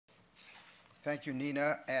Thank you,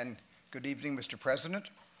 Nina, and good evening, Mr.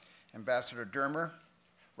 President, Ambassador Dermer,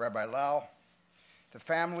 Rabbi Lau, the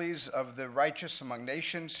families of the righteous among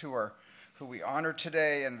nations who we honor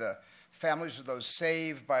today, and the families of those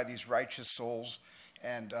saved by these righteous souls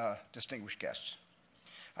and distinguished guests.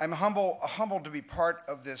 I'm humbled to be part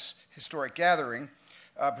of this historic gathering,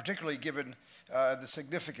 particularly given the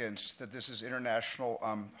significance that this is International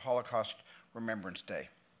Holocaust Remembrance Day.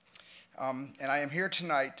 And I am here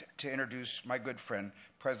tonight to introduce my good friend,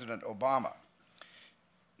 President Obama.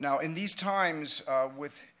 Now, in these times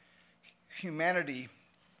with humanity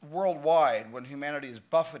worldwide, when humanity is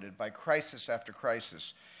buffeted by crisis after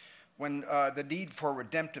crisis, when the need for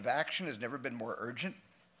redemptive action has never been more urgent,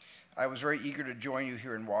 I was very eager to join you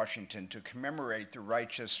here in Washington to commemorate the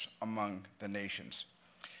righteous among the nations.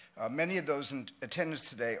 Many of those in attendance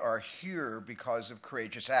today are here because of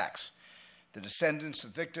courageous acts. The descendants of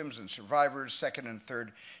victims and survivors, second and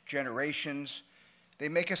third generations, they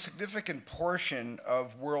make a significant portion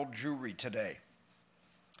of world Jewry today.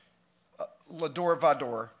 L'Ador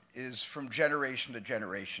Vador is from generation to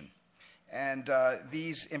generation. And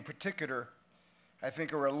these in particular, I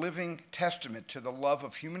think, are a living testament to the love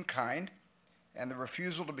of humankind and the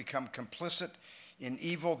refusal to become complicit in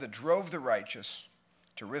evil that drove the righteous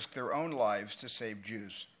to risk their own lives to save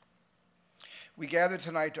Jews. We gather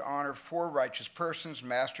tonight to honor four righteous persons: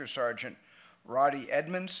 Master Sergeant Roddy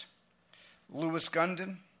Edmonds, Louis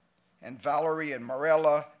Gundin, and Valerie and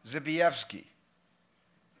Marella Zibievsky.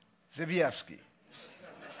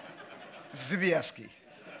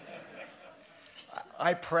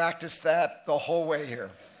 I practiced that the whole way here.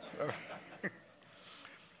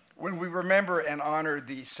 When we remember and honor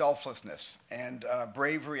the selflessness and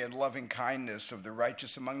bravery and loving kindness of the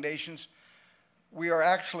righteous among nations, we are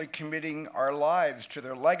actually committing our lives to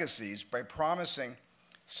their legacies by promising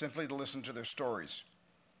simply to listen to their stories,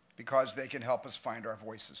 because they can help us find our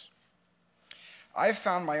voices. I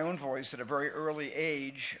found my own voice at a very early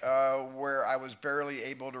age where I was barely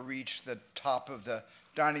able to reach the top of the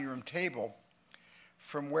dining room table,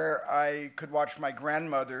 from where I could watch my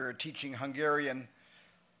grandmother teaching Hungarian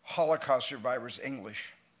Holocaust survivors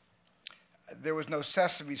English. There was no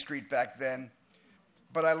Sesame Street back then,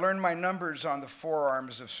 but I learned my numbers on the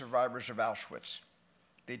forearms of survivors of Auschwitz.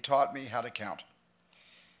 They taught me how to count.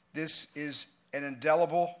 This is an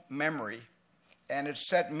indelible memory, and it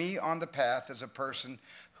set me on the path as a person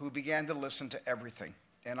who began to listen to everything.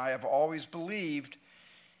 And I have always believed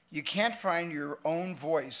you can't find your own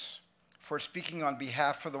voice for speaking on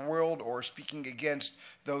behalf of the world or speaking against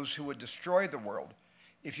those who would destroy the world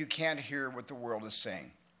if you can't hear what the world is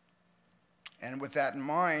saying. And with that in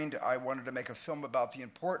mind, I wanted to make a film about the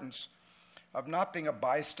importance of not being a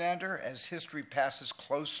bystander as history passes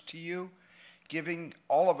close to you, giving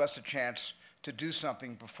all of us a chance to do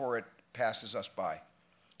something before it passes us by.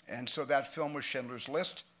 And so that film was Schindler's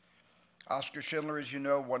List. Oskar Schindler, as you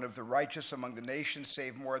know, one of the righteous among the nations,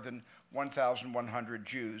 saved more than 1,100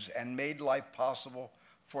 Jews and made life possible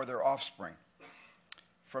for their offspring.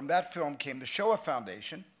 From that film came the Shoah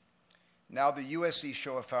Foundation, now the USC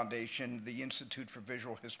Shoah Foundation, the Institute for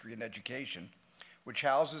Visual History and Education, which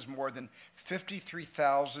houses more than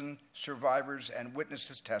 53,000 survivors and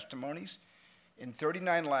witnesses' testimonies in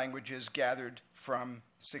 39 languages gathered from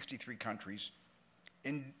 63 countries,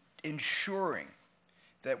 ensuring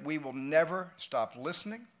that we will never stop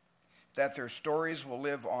listening, that their stories will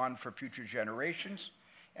live on for future generations,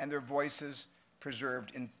 and their voices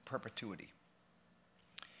preserved in perpetuity.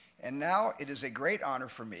 And now it is a great honor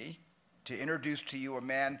for me to introduce to you a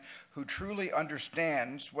man who truly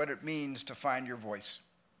understands what it means to find your voice.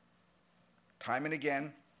 Time and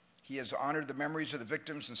again, he has honored the memories of the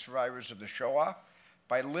victims and survivors of the Shoah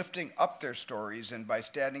by lifting up their stories and by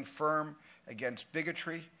standing firm against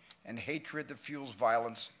bigotry and hatred that fuels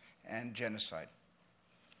violence and genocide.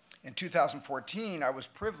 In 2014, I was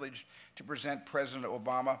privileged to present President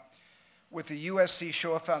Obama with the USC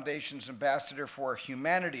Shoah Foundation's Ambassador for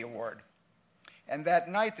Humanity Award. And that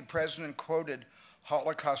night, the president quoted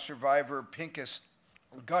Holocaust survivor Pinchas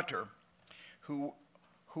Gutter, who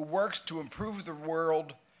works to improve the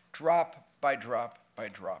world drop by drop by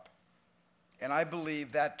drop. And I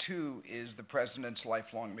believe that, too, is the president's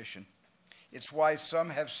lifelong mission. It's why some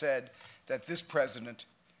have said that this president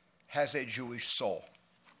has a Jewish soul.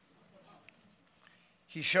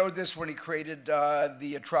 He showed this when he created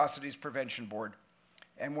the Atrocities Prevention Board,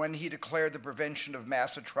 and when he declared the prevention of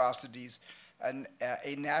mass atrocities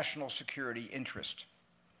a national security interest.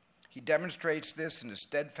 He demonstrates this in his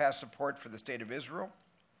steadfast support for the state of Israel,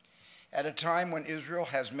 at a time when Israel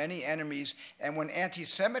has many enemies and when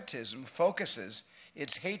anti-Semitism focuses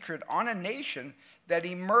its hatred on a nation that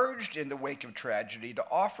emerged in the wake of tragedy to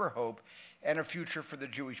offer hope and a future for the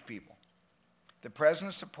Jewish people. The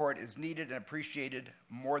President's support is needed and appreciated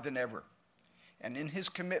more than ever. And in his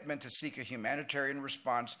commitment to seek a humanitarian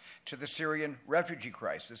response to the Syrian refugee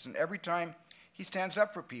crisis, and every time he stands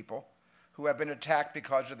up for people who have been attacked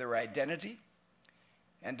because of their identity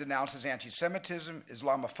and denounces anti-Semitism,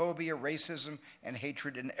 Islamophobia, racism, and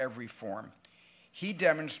hatred in every form, he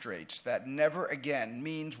demonstrates that never again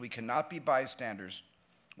means we cannot be bystanders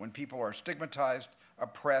when people are stigmatized,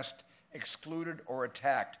 oppressed, excluded, or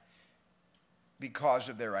attacked because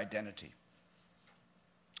of their identity.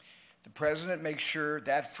 The President makes sure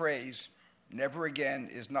that phrase, never again,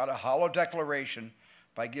 is not a hollow declaration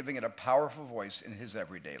by giving it a powerful voice in his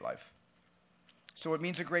everyday life. So it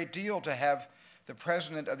means a great deal to have the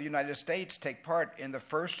President of the United States take part in the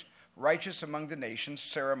first Righteous Among the Nations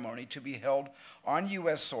ceremony to be held on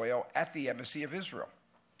U.S. soil at the Embassy of Israel.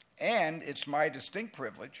 And it's my distinct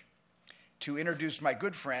privilege to introduce my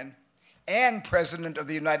good friend and President of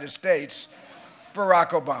the United States, Barack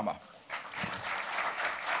Obama.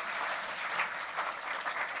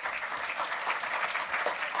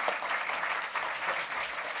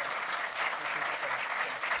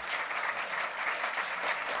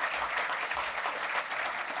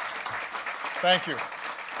 Thank you.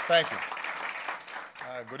 Thank you.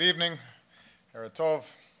 Good evening. Erev Tov.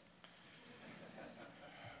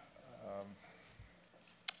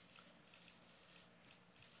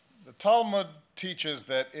 The Talmud teaches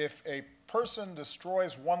that if a person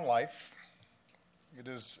destroys one life, it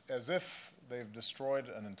is as if they've destroyed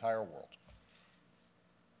an entire world.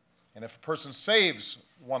 And if a person saves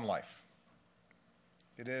one life,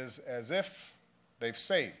 it is as if they've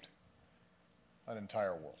saved an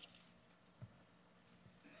entire world.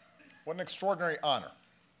 What an extraordinary honor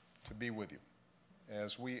to be with you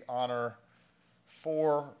as we honor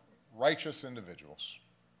 4 righteous individuals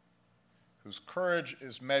whose courage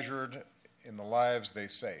is measured in the lives they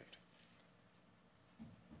saved.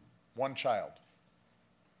 1 child,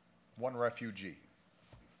 1 refugee,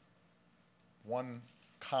 1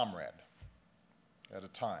 comrade at a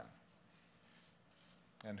time,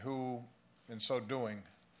 and who, in so doing,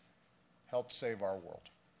 helped save our world.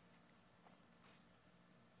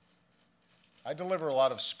 I deliver a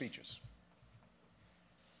lot of speeches.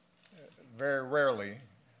 Very rarely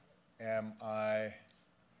am I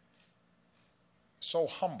so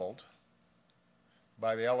humbled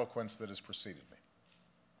by the eloquence that has preceded me.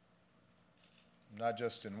 Not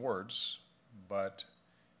just in words, but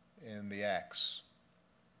in the acts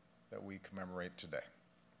that we commemorate today.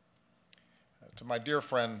 To my dear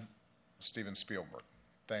friend, Steven Spielberg,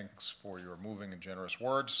 thanks for your moving and generous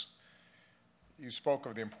words. You spoke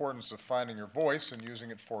of the importance of finding your voice and using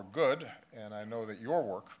it for good, and I know that your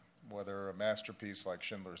work, whether a masterpiece like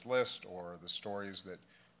Schindler's List or the stories that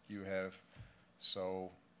you have so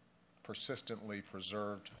persistently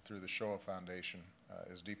preserved through the Shoah Foundation,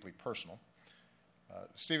 is deeply personal.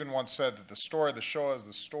 Stephen once said that the story of the Shoah is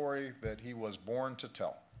the story that he was born to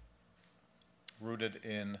tell, rooted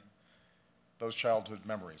in those childhood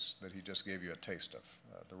memories that he just gave you a taste of,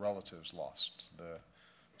 the relatives lost, the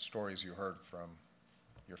stories you heard from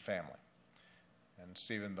your family. And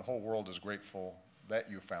Stephen, the whole world is grateful that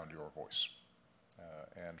you found your voice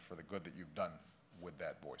and for the good that you've done with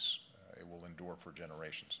that voice. It will endure for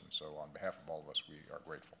generations. And so on behalf of all of us, we are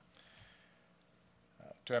grateful.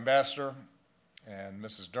 To Ambassador and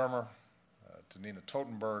Mrs. Dermer, to Nina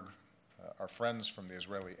Totenberg, our friends from the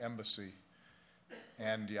Israeli Embassy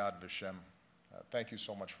and Yad Vashem, thank you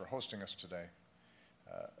so much for hosting us today.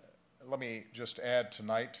 Let me just add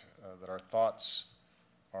tonight that our thoughts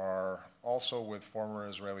are also with former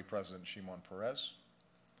Israeli President Shimon Peres.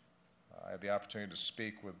 I had the opportunity to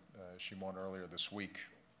speak with Shimon earlier this week.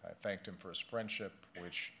 I thanked him for his friendship,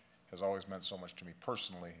 which has always meant so much to me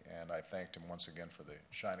personally, and I thanked him once again for the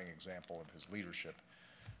shining example of his leadership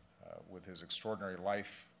with his extraordinary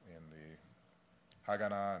life in the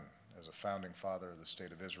Haganah and as a founding father of the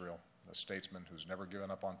State of Israel, a statesman who's never given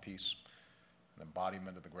up on peace, an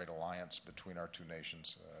embodiment of the great alliance between our two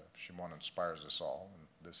nations. Shimon inspires us all, and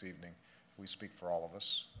this evening we speak for all of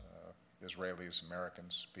us, Israelis,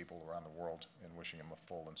 Americans, people around the world, in wishing him a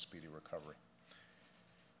full and speedy recovery.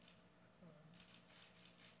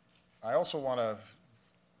 I also want to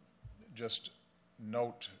just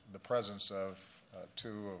note the presence of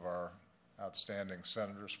 2 of our outstanding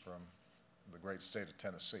senators from the great state of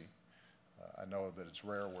Tennessee. I know that it's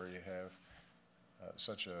rare where you have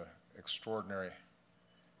such an extraordinary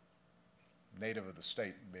native of the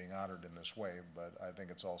state being honored in this way, but I think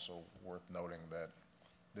it's also worth noting that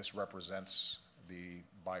this represents the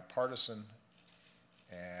bipartisan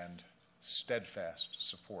and steadfast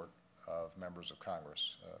support of members of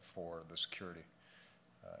Congress for the security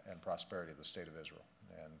and prosperity of the State of Israel,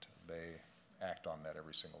 and they act on that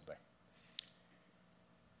every single day.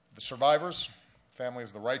 The survivors, families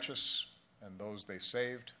of the righteous, and those they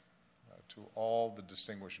saved, to all the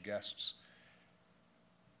distinguished guests,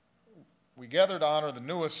 we gather to honor the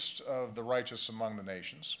newest of the righteous among the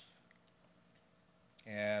nations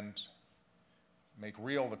and make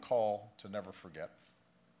real the call to never forget,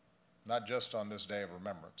 not just on this day of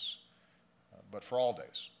remembrance, but for all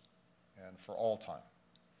days and for all time.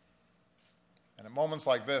 And at moments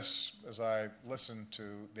like this, as I listen to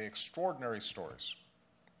the extraordinary stories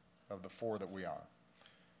of the four that we honor,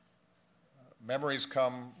 memories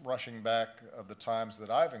come rushing back of the times that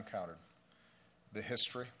I've encountered the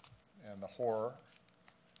history and the horror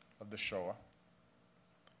of the Shoah.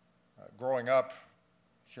 Growing up,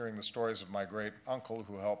 hearing the stories of my great uncle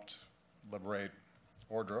who helped liberate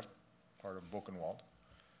Ohrdruf, part of Buchenwald,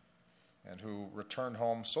 and who returned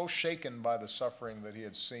home so shaken by the suffering that he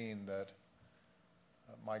had seen that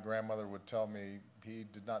my grandmother would tell me he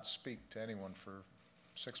did not speak to anyone for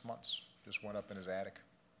 6 months, just went up in his attic.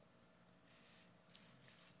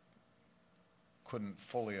 Couldn't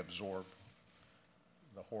fully absorb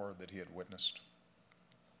the horror that he had witnessed.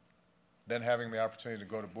 Then having the opportunity to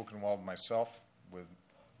go to Buchenwald myself with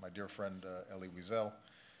my dear friend Elie Wiesel,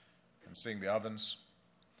 and seeing the ovens,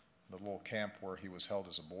 the little camp where he was held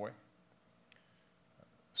as a boy,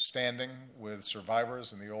 standing with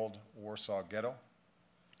survivors in the old Warsaw Ghetto,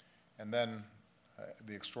 and then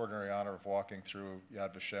the extraordinary honor of walking through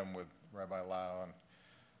Yad Vashem with Rabbi Lau and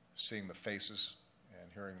seeing the faces and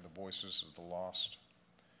hearing the voices of the lost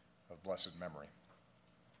of blessed memory.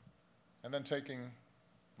 And then taking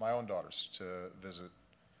my own daughters to visit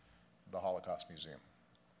the Holocaust Museum,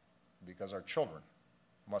 because our children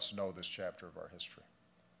must know this chapter of our history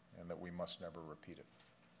and that we must never repeat it.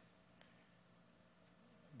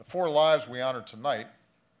 The four lives we honor tonight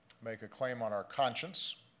make a claim on our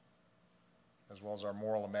conscience as well as our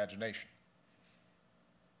moral imagination.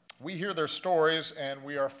 We hear their stories and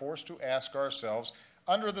we are forced to ask ourselves,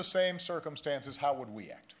 under the same circumstances, how would we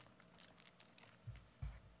act?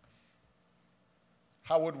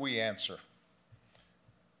 How would we answer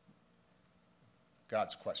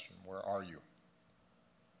God's question, where are you?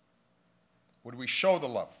 Would we show the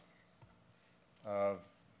love of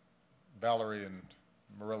Valerie and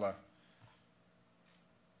Marilla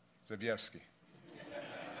Zvievsky?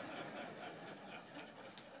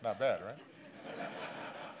 Not bad, right?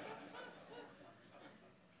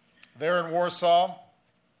 There in Warsaw,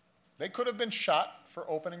 they could have been shot for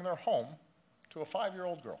opening their home to a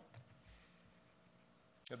 5-year-old girl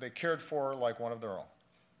that they cared for like one of their own,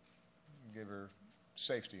 gave her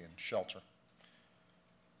safety and shelter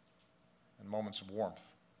and moments of warmth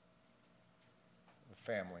with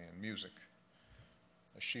family and music,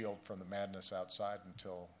 a shield from the madness outside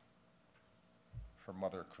until her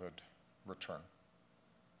mother could return.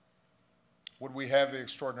 Would we have the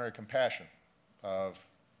extraordinary compassion of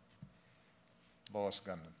Lois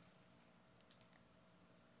Gundin?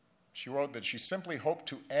 She wrote that she simply hoped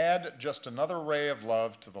to add just another ray of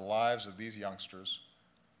love to the lives of these youngsters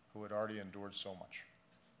who had already endured so much.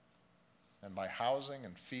 And by housing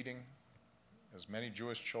and feeding as many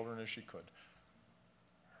Jewish children as she could,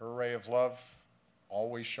 her ray of love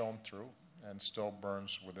always shone through and still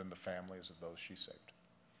burns within the families of those she saved.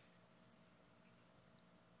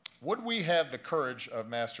 Would we have the courage of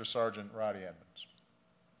Master Sergeant Roddy Edmonds?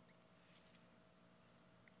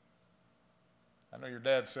 I know your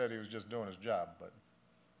dad said he was just doing his job, but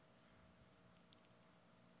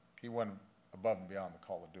he went above and beyond the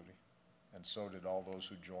call of duty, and so did all those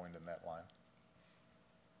who joined in that line.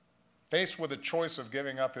 Faced with a choice of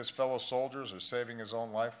giving up his fellow soldiers or saving his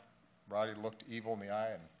own life, Roddy looked evil in the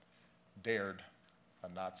eye and dared a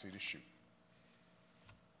Nazi to shoot.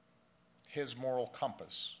 His moral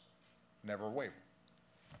compass never wavered.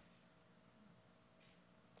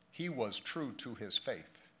 He was true to his faith,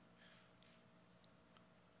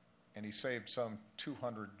 and he saved some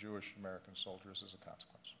 200 Jewish American soldiers as a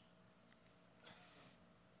consequence.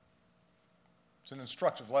 It's an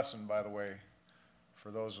instructive lesson, by the way,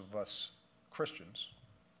 for those of us Christians.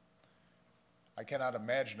 I cannot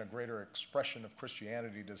imagine a greater expression of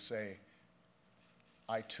Christianity to say,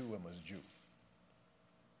 I too am a Jew.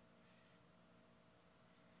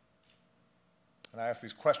 And I ask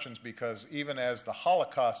these questions because even as the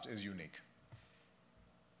Holocaust is unique,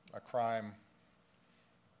 a crime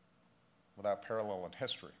without parallel in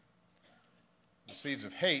history, the seeds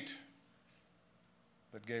of hate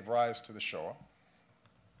that gave rise to the Shoah,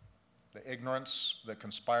 the ignorance that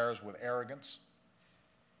conspires with arrogance,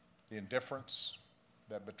 the indifference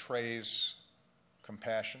that betrays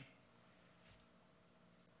compassion,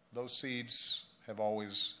 those seeds have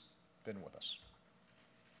always been with us.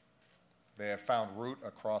 They have found root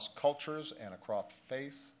across cultures and across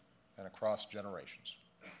faith and across generations.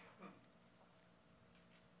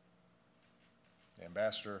 The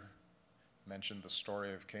ambassador mentioned the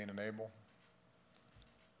story of Cain and Abel.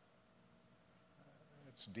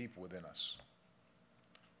 It's deep within us.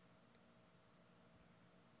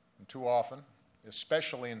 And too often,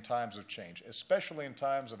 especially in times of change, especially in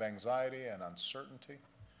times of anxiety and uncertainty,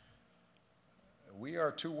 we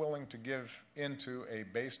are too willing to give into a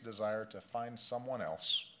base desire to find someone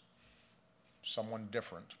else, someone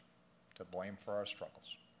different, to blame for our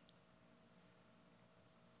struggles.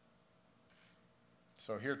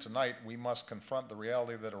 So here tonight, we must confront the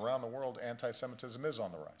reality that around the world, anti-Semitism is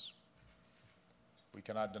on the rise. We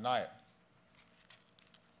cannot deny it.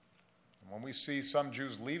 And when we see some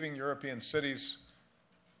Jews leaving European cities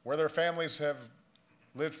where their families have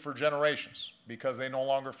lived for generations because they no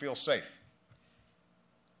longer feel safe,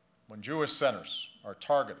 when Jewish centers are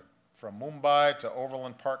targeted from Mumbai to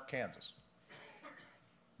Overland Park, Kansas,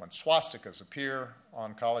 when swastikas appear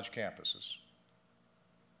on college campuses,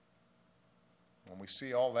 when we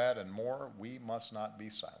see all that and more, we must not be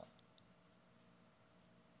silent.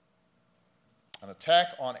 An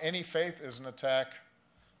attack on any faith is an attack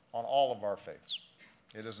on all of our faiths.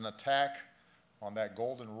 It is an attack on that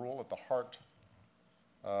golden rule at the heart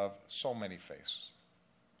of so many faiths,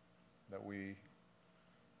 that we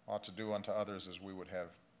ought to do unto others as we would have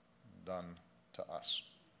done to us.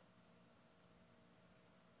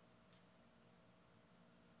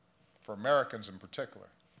 For Americans in particular,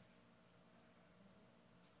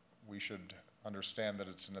 we should understand that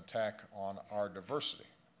it's an attack on our diversity,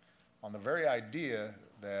 on the very idea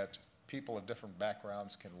that people of different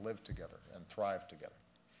backgrounds can live together and thrive together.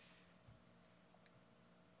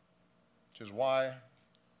 Which is why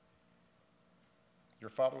your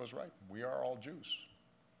father was right. We are all Jews.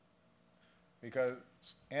 Because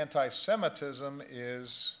anti-Semitism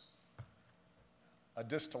is a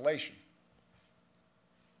distillation,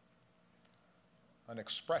 an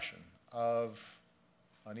expression of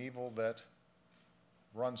an evil that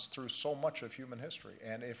runs through so much of human history.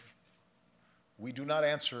 And if we do not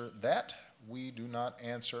answer that, we do not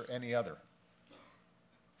answer any other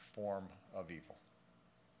form of evil.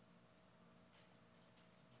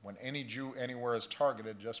 When any Jew anywhere is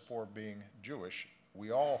targeted just for being Jewish,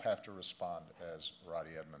 we all have to respond as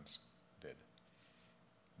Roddy Edmonds did.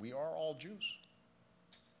 We are all Jews.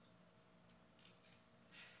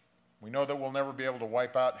 We know that we'll never be able to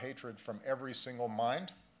wipe out hatred from every single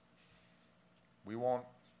mind. We won't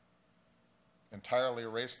entirely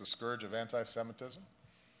erase the scourge of anti-Semitism.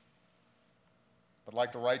 But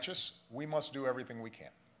like the righteous, we must do everything we can.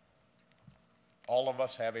 All of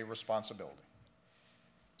us have a responsibility.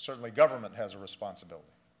 Certainly government has a responsibility.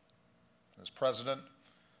 As president,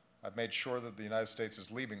 I've made sure that the United States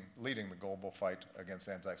is leading the global fight against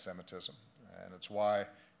anti-Semitism. And it's why,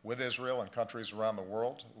 with Israel and countries around the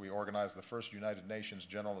world, we organized the first United Nations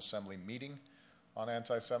General Assembly meeting on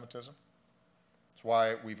anti-Semitism. It's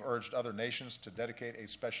why we've urged other nations to dedicate a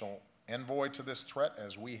special envoy to this threat,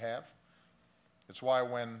 as we have. It's why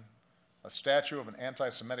when a statue of an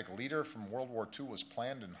anti-Semitic leader from World War II was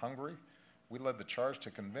planned in Hungary, we led the charge to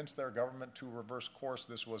convince their government to reverse course.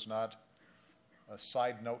 This was not a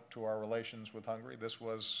side note to our relations with Hungary. This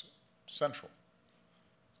was central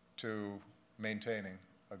to maintaining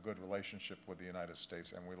a good relationship with the United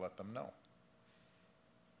States, and we let them know.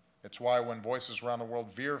 It's why when voices around the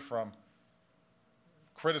world veer from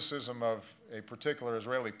criticism of a particular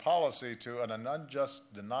Israeli policy to an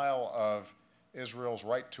unjust denial of Israel's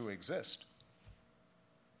right to exist,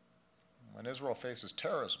 when Israel faces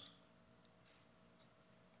terrorism,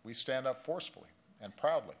 we stand up forcefully and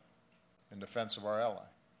proudly in defense of our ally,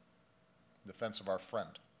 in defense of our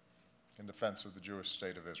friend, in defense of the Jewish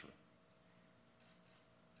state of Israel.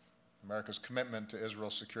 America's commitment to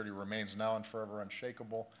Israel's security remains now and forever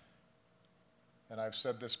unshakable. And I've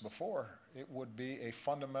said this before, it would be a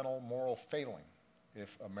fundamental moral failing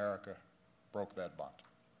if America broke that bond.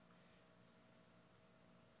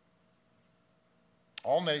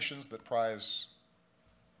 All nations that prize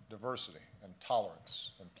diversity and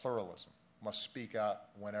tolerance and pluralism must speak out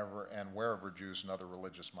whenever and wherever Jews and other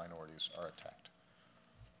religious minorities are attacked.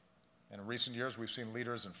 And in recent years, we've seen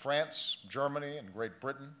leaders in France, Germany, and Great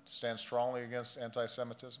Britain stand strongly against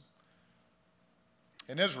anti-Semitism.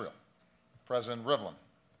 In Israel, President Rivlin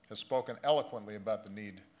has spoken eloquently about the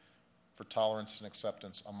need for tolerance and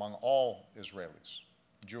acceptance among all Israelis,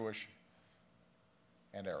 Jewish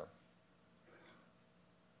and Arab.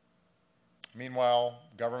 Meanwhile,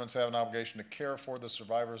 governments have an obligation to care for the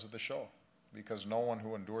survivors of the Shoah, because no one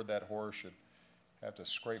who endured that horror should have to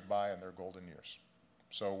scrape by in their golden years.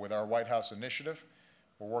 So with our White House initiative,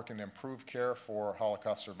 we're working to improve care for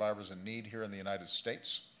Holocaust survivors in need here in the United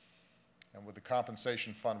States. And with the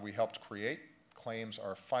compensation fund we helped create, claims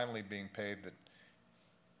are finally being paid that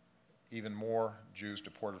even more Jews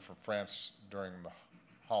deported from France during the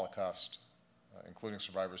Holocaust, including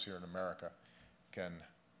survivors here in America, can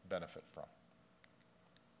benefit from.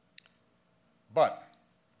 But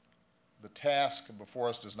the task before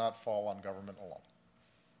us does not fall on government alone.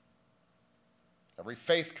 Every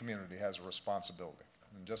faith community has a responsibility.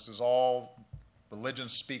 And just as all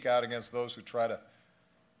religions speak out against those who try to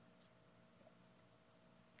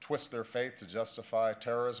twist their faith to justify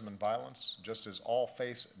terrorism and violence, just as all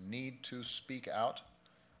faiths need to speak out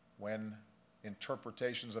when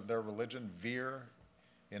interpretations of their religion veer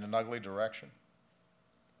in an ugly direction,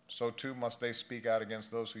 so too must they speak out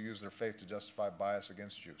against those who use their faith to justify bias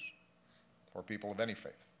against Jews or people of any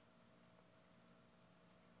faith.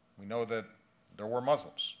 We know that there were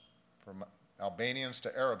Muslims, from Albanians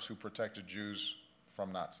to Arabs, who protected Jews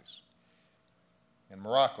from Nazis. In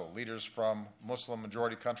Morocco, leaders from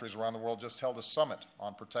Muslim-majority countries around the world just held a summit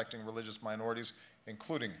on protecting religious minorities,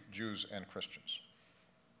 including Jews and Christians.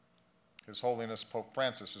 His Holiness Pope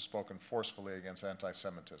Francis has spoken forcefully against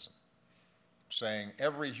anti-Semitism, saying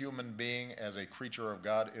every human being as a creature of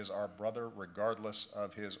God is our brother regardless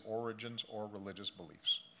of his origins or religious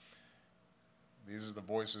beliefs. These are the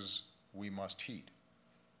voices we must heed.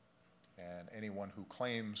 And anyone who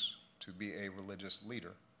claims to be a religious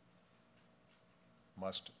leader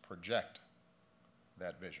must project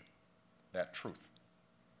that vision, that truth.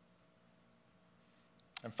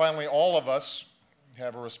 And finally, all of us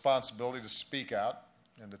have a responsibility to speak out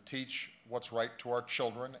and to teach what's right to our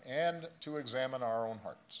children and to examine our own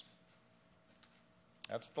hearts.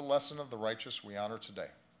 That's the lesson of the righteous we honor today,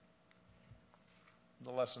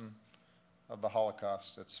 the lesson of the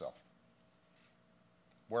Holocaust itself.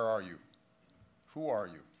 Where are you? Who are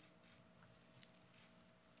you?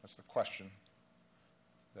 That's the question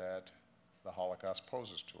that the Holocaust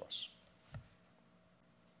poses to us.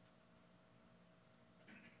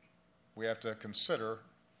 We have to consider,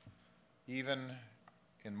 even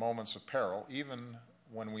in moments of peril, even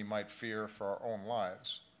when we might fear for our own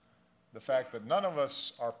lives, the fact that none of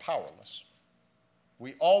us are powerless.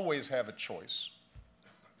 We always have a choice.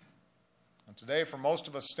 And today, for most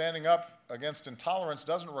of us, standing up against intolerance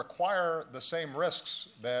doesn't require the same risks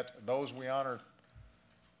that those we honor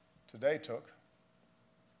today took.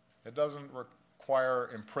 It doesn't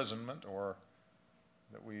require imprisonment or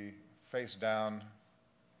that we face down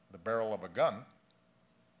the barrel of a gun.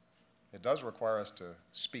 It does require us to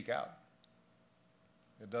speak out.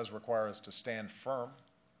 It does require us to stand firm.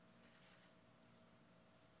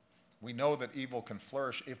 We know that evil can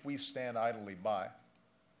flourish if we stand idly by.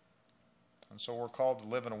 And so we're called to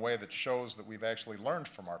live in a way that shows that we've actually learned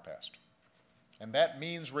from our past. And that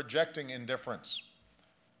means rejecting indifference.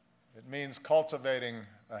 It means cultivating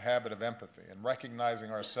a habit of empathy and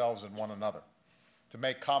recognizing ourselves and one another, to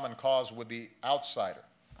make common cause with the outsider,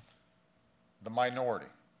 the minority,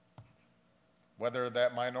 whether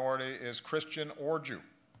that minority is Christian or Jew,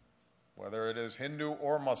 whether it is Hindu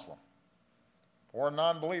or Muslim, or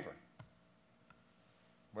non-believer,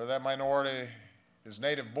 whether that minority is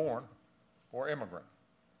native-born or immigrant,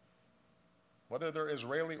 whether they're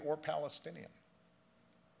Israeli or Palestinian.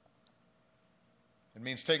 It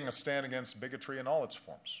means taking a stand against bigotry in all its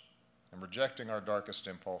forms and rejecting our darkest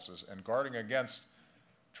impulses and guarding against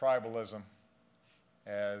tribalism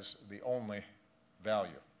as the only value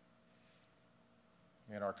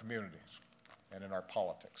in our communities and in our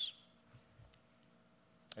politics.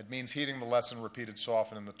 It means heeding the lesson repeated so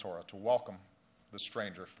often in the Torah, to welcome the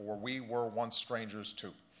stranger, for we were once strangers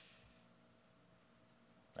too.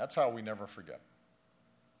 That's how we never forget.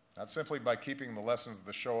 Not simply by keeping the lessons of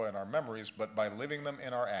the Shoah in our memories, but by living them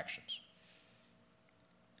in our actions.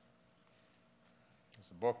 As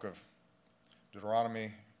the book of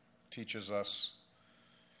Deuteronomy teaches us,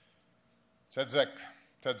 Tzedek,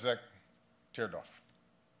 Tzedek, Tirdof.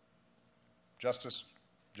 Justice,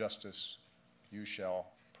 justice, you shall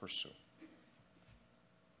pursue.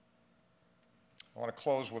 I want to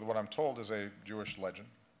close with what I'm told is a Jewish legend.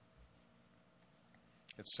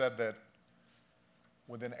 It's said that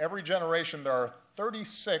within every generation there are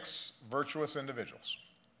 36 virtuous individuals.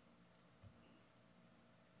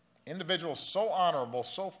 Individuals so honorable,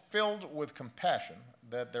 so filled with compassion,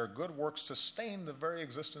 that their good works sustain the very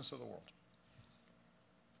existence of the world.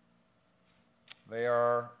 They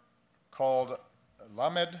are called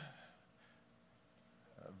Lamed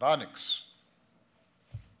Vaniks,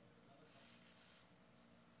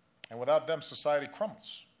 And without them, society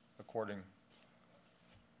crumbles, according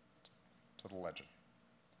to the legend.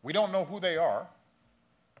 We don't know who they are.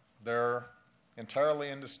 They're entirely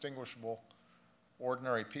indistinguishable,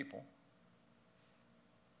 ordinary people,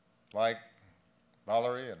 like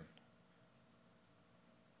Valerie and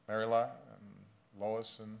Marila and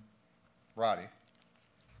Lois and Roddy.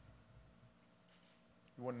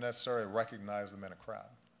 You wouldn't necessarily recognize them in a crowd.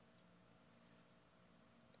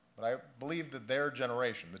 But I believe that their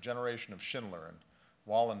generation, the generation of Schindler and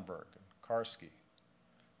Wallenberg and Karski,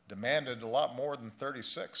 demanded a lot more than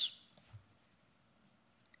 36.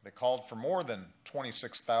 They called for more than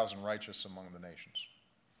 26,000 righteous among the nations.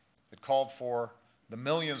 It called for the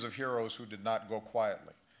millions of heroes who did not go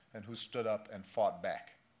quietly and who stood up and fought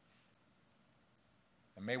back.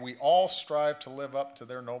 And may we all strive to live up to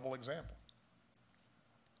their noble example,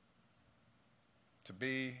 to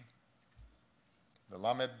be the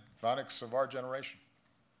Lamed Vaniks of our generation,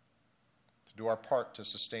 to do our part to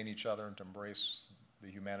sustain each other and to embrace the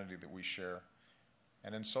humanity that we share,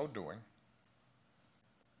 and in so doing,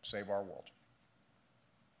 save our world.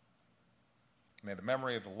 May the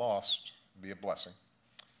memory of the lost be a blessing,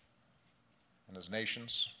 and as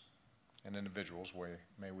nations and individuals,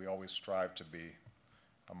 may we always strive to be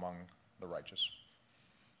among the righteous.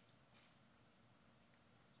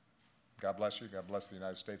 God bless you. God bless the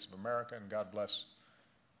United States of America, and God bless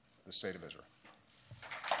the state of Israel.